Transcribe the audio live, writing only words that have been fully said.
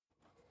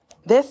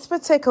This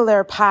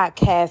particular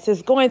podcast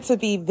is going to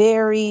be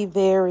very,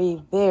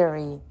 very,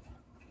 very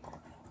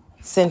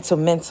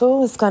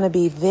sentimental. It's going to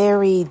be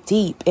very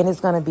deep, and it's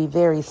going to be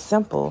very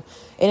simple.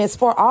 And it's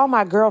for all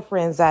my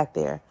girlfriends out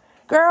there.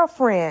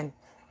 Girlfriend,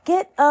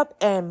 get up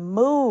and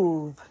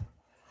move.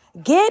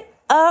 Get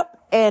up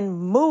and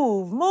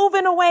move. Move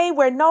in a way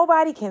where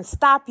nobody can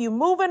stop you.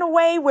 Move in a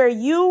way where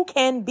you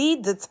can be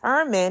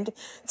determined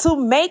to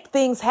make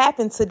things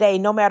happen today,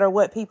 no matter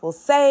what people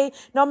say,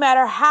 no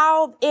matter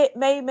how it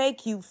may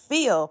make you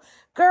feel.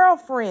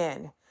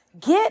 Girlfriend,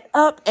 get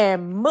up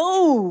and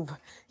move.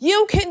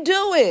 You can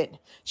do it.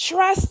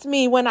 Trust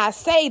me when I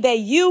say that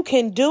you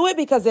can do it,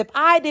 because if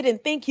I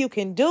didn't think you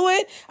can do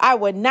it, I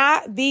would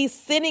not be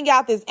sending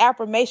out this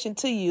affirmation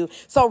to you.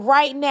 So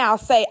right now,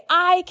 say,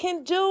 I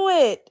can do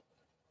it.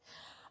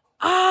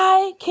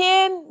 I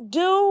can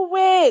do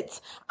it.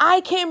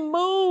 I can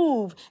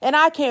move, and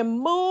I can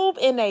move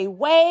in a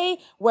way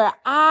where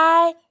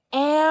I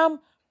am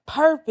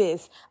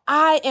purpose.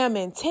 I am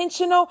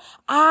intentional.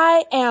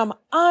 I am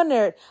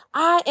honored.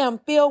 I am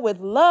filled with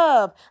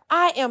love.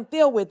 I am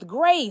filled with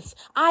grace.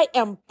 I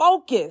am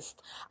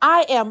focused.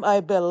 I am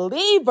a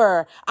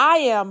believer. I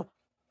am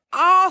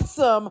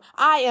awesome.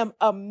 I am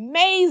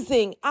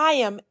amazing. I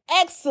am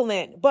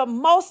excellent. But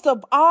most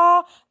of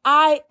all,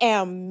 I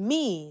am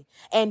me.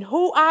 And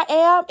who I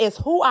am is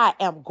who I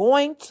am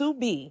going to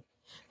be.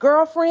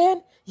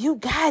 Girlfriend, you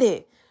got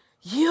it.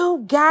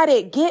 You got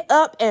it. Get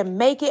up and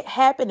make it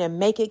happen and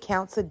make it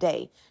count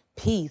today.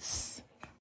 Peace.